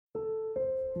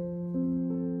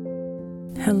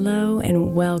Hello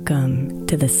and welcome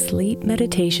to the Sleep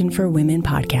Meditation for Women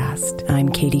podcast. I'm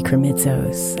Katie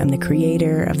Kremitzos. I'm the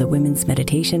creator of the Women's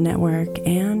Meditation Network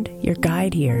and your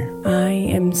guide here. I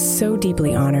am so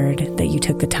deeply honored that you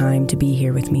took the time to be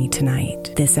here with me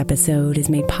tonight. This episode is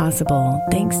made possible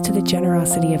thanks to the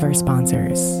generosity of our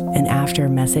sponsors. And after a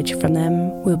message from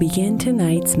them, we'll begin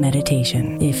tonight's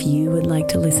meditation. If you would like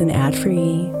to listen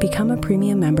ad-free, become a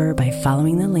premium member by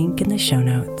following the link in the show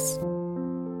notes.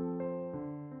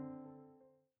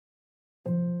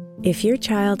 If your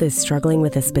child is struggling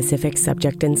with a specific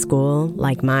subject in school,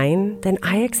 like mine, then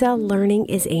IXL Learning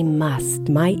is a must.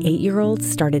 My 8-year-old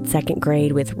started second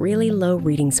grade with really low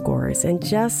reading scores and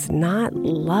just not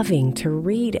loving to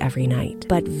read every night.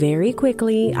 But very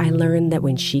quickly, I learned that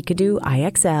when she could do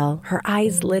IXL, her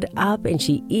eyes lit up and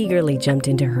she eagerly jumped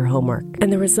into her homework.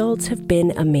 And the results have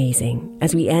been amazing.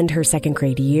 As we end her second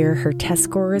grade year, her test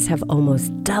scores have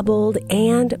almost doubled,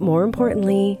 and more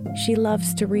importantly, she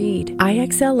loves to read.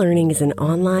 IXL Learning is an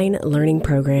online learning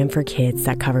program for kids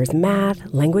that covers math,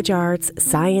 language arts,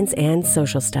 science, and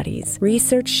social studies.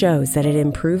 Research shows that it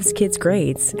improves kids'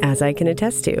 grades, as I can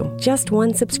attest to. Just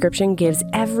one subscription gives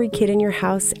every kid in your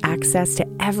house access to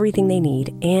everything they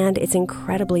need, and it's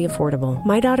incredibly affordable.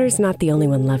 My daughter's not the only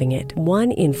one loving it.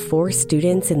 1 in 4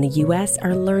 students in the U.S.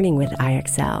 are learning with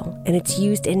IXL, and it's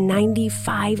used in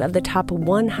 95 of the top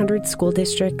 100 school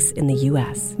districts in the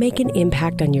U.S. Make an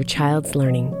impact on your child's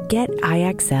learning. Get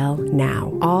IXL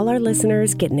now. All our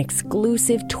listeners get an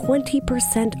exclusive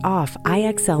 20% off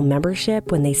IXL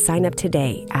membership when they sign up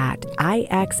today at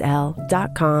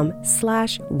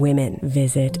IXL.com/women.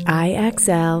 Visit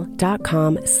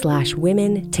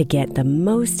IXL.com/women to get the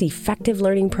most effective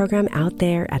learning program out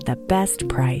there at the best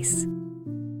price.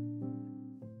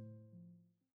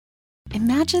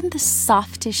 Imagine the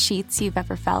softest sheets you've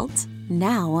ever felt.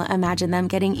 Now imagine them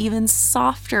getting even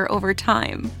softer over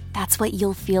time. That's what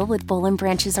you'll feel with Boll &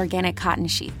 Branch's organic cotton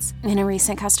sheets. In a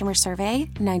recent customer survey,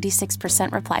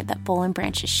 96% replied that Boll &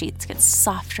 Branch's sheets get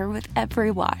softer with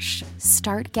every wash.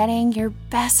 Start getting your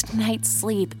best night's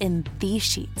sleep in these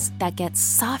sheets that get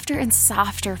softer and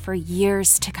softer for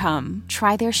years to come.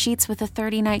 Try their sheets with a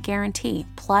 30-night guarantee,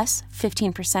 plus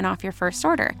 15% off your first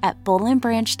order at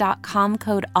bollandbranch.com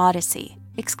code Odyssey.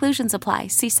 Exclusions apply.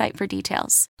 See site for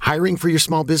details. Hiring for your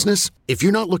small business? If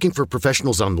you're not looking for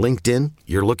professionals on LinkedIn,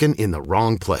 you're looking in the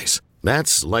wrong place.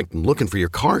 That's like looking for your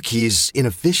car keys in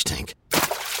a fish tank.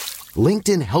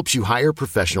 LinkedIn helps you hire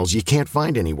professionals you can't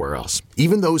find anywhere else,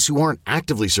 even those who aren't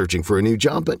actively searching for a new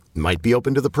job but might be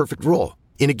open to the perfect role.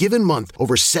 In a given month,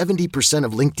 over 70%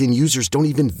 of LinkedIn users don't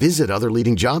even visit other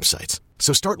leading job sites.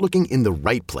 So start looking in the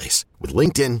right place. With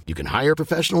LinkedIn, you can hire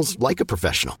professionals like a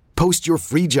professional. Post your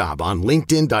free job on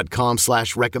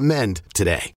linkedin.com/recommend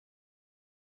today.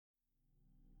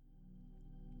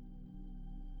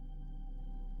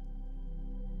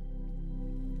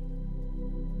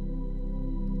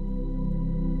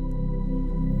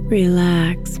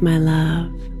 Relax, my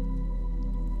love,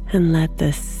 and let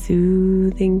the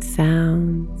soothing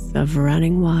sounds of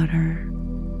running water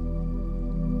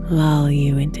lull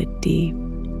you into deep,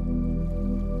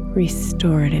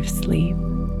 restorative sleep.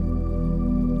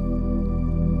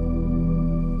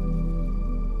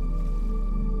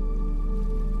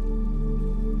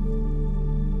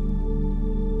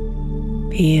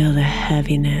 Feel the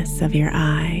heaviness of your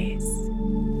eyes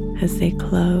as they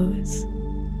close.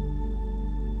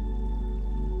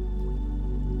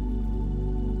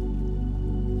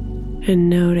 And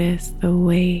notice the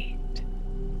weight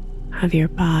of your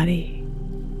body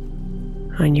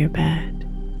on your bed.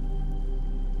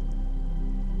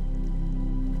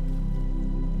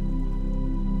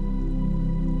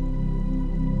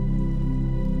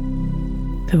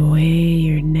 The way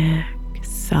your neck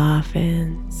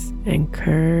softens and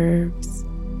curves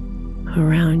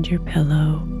around your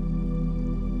pillow.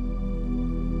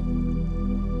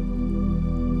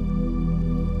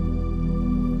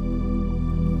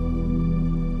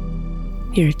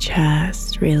 Your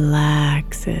chest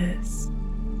relaxes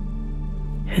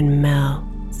and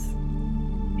melts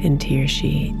into your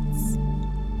sheets.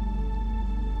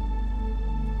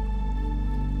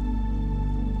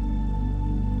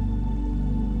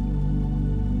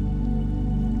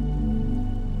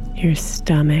 Your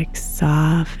stomach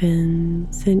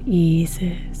softens and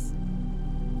eases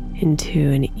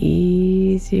into an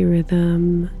easy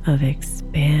rhythm of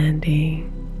expanding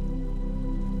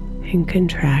and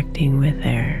contracting with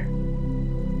air.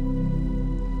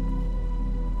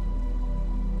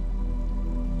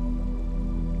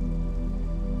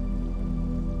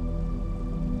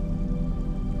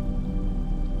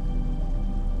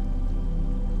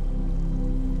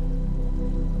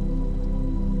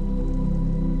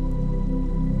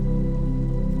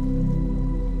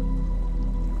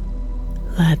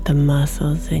 Let the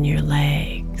muscles in your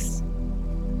legs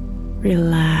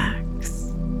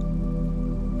relax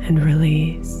and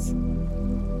release.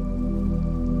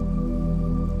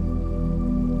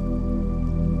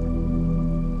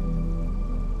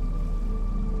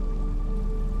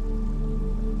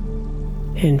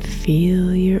 And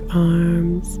feel your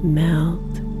arms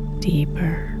melt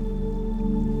deeper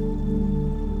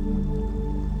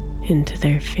into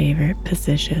their favorite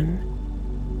position.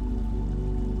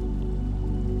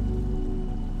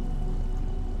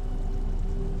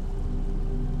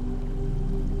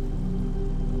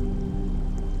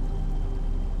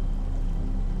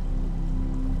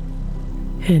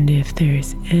 And if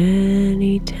there's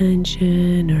any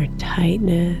tension or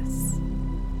tightness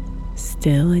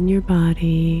still in your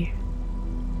body,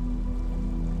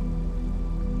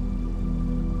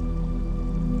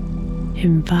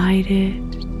 invite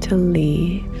it to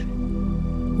leave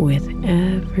with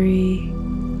every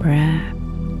breath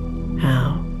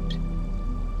out.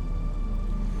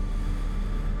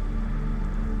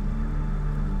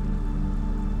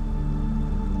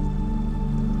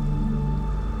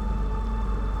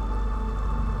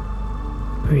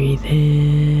 Breathe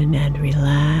in and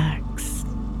relax.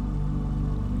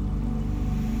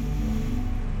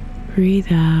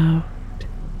 Breathe out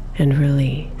and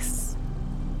release.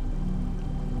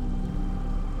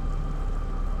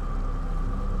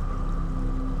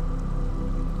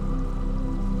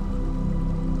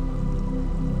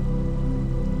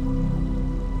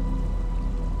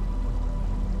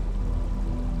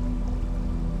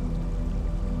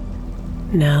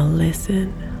 Now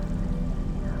listen.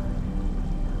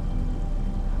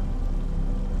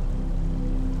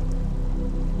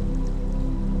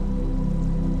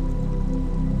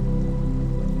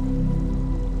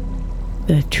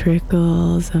 The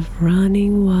trickles of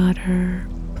running water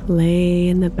play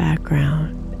in the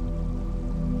background,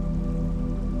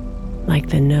 like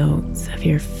the notes of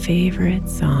your favorite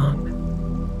song.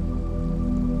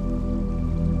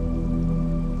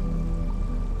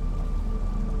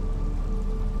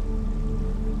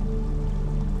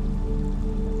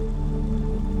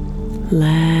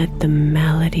 Let the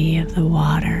melody of the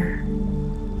water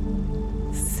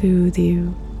soothe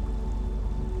you.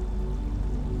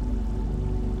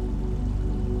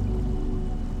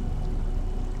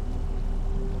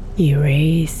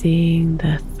 Erasing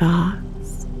the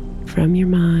thoughts from your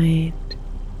mind.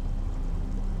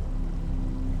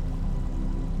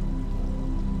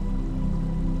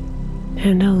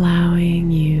 And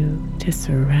allowing you to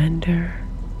surrender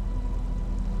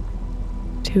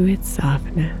to its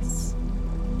softness.